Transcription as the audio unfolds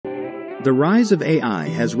The rise of AI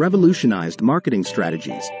has revolutionized marketing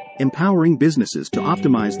strategies, empowering businesses to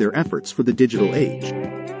optimize their efforts for the digital age.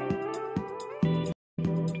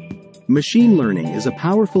 Machine learning is a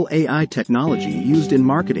powerful AI technology used in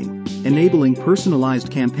marketing, enabling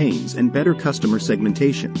personalized campaigns and better customer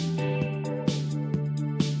segmentation.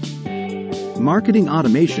 Marketing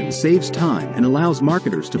automation saves time and allows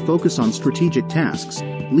marketers to focus on strategic tasks,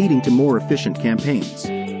 leading to more efficient campaigns.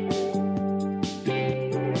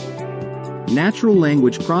 Natural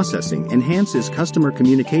language processing enhances customer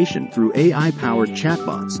communication through AI-powered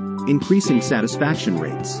chatbots, increasing satisfaction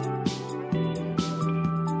rates.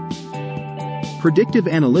 Predictive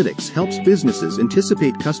analytics helps businesses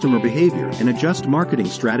anticipate customer behavior and adjust marketing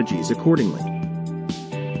strategies accordingly.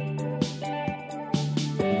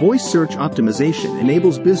 Voice search optimization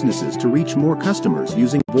enables businesses to reach more customers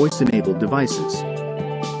using voice-enabled devices.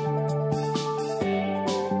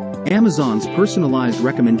 Amazon's personalized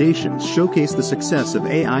recommendations showcase the success of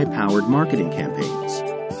AI-powered marketing campaigns.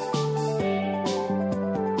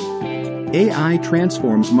 AI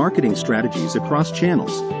transforms marketing strategies across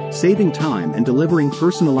channels, saving time and delivering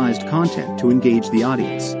personalized content to engage the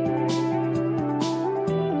audience.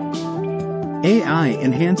 AI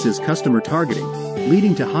enhances customer targeting,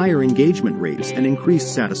 leading to higher engagement rates and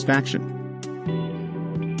increased satisfaction.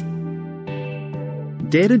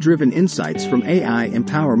 Data-driven insights from AI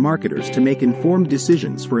empower marketers to make informed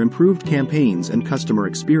decisions for improved campaigns and customer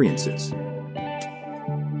experiences.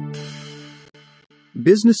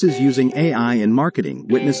 Businesses using AI in marketing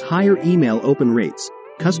witness higher email open rates,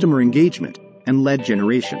 customer engagement, and lead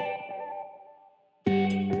generation.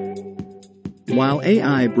 While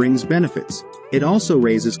AI brings benefits, it also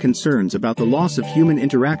raises concerns about the loss of human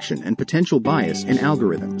interaction and potential bias in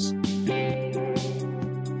algorithms.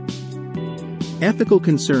 Ethical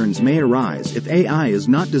concerns may arise if AI is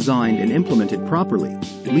not designed and implemented properly,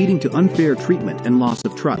 leading to unfair treatment and loss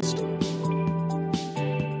of trust.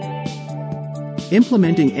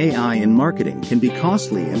 Implementing AI in marketing can be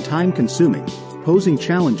costly and time-consuming, posing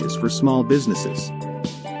challenges for small businesses.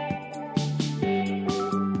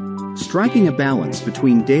 Striking a balance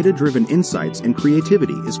between data-driven insights and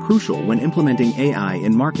creativity is crucial when implementing AI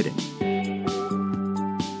in marketing.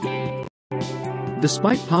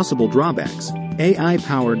 Despite possible drawbacks,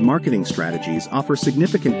 AI-powered marketing strategies offer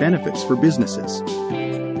significant benefits for businesses.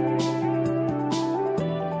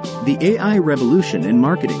 The AI revolution in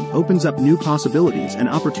marketing opens up new possibilities and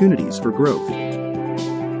opportunities for growth.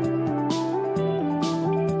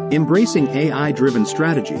 Embracing AI-driven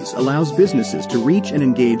strategies allows businesses to reach and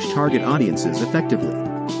engage target audiences effectively.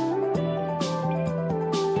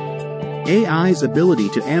 AI's ability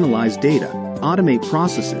to analyze data, automate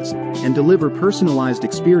processes, and deliver personalized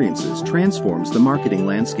experiences transforms the marketing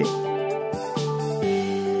landscape.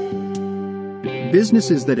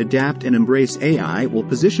 Businesses that adapt and embrace AI will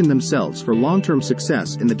position themselves for long-term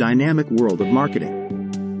success in the dynamic world of marketing.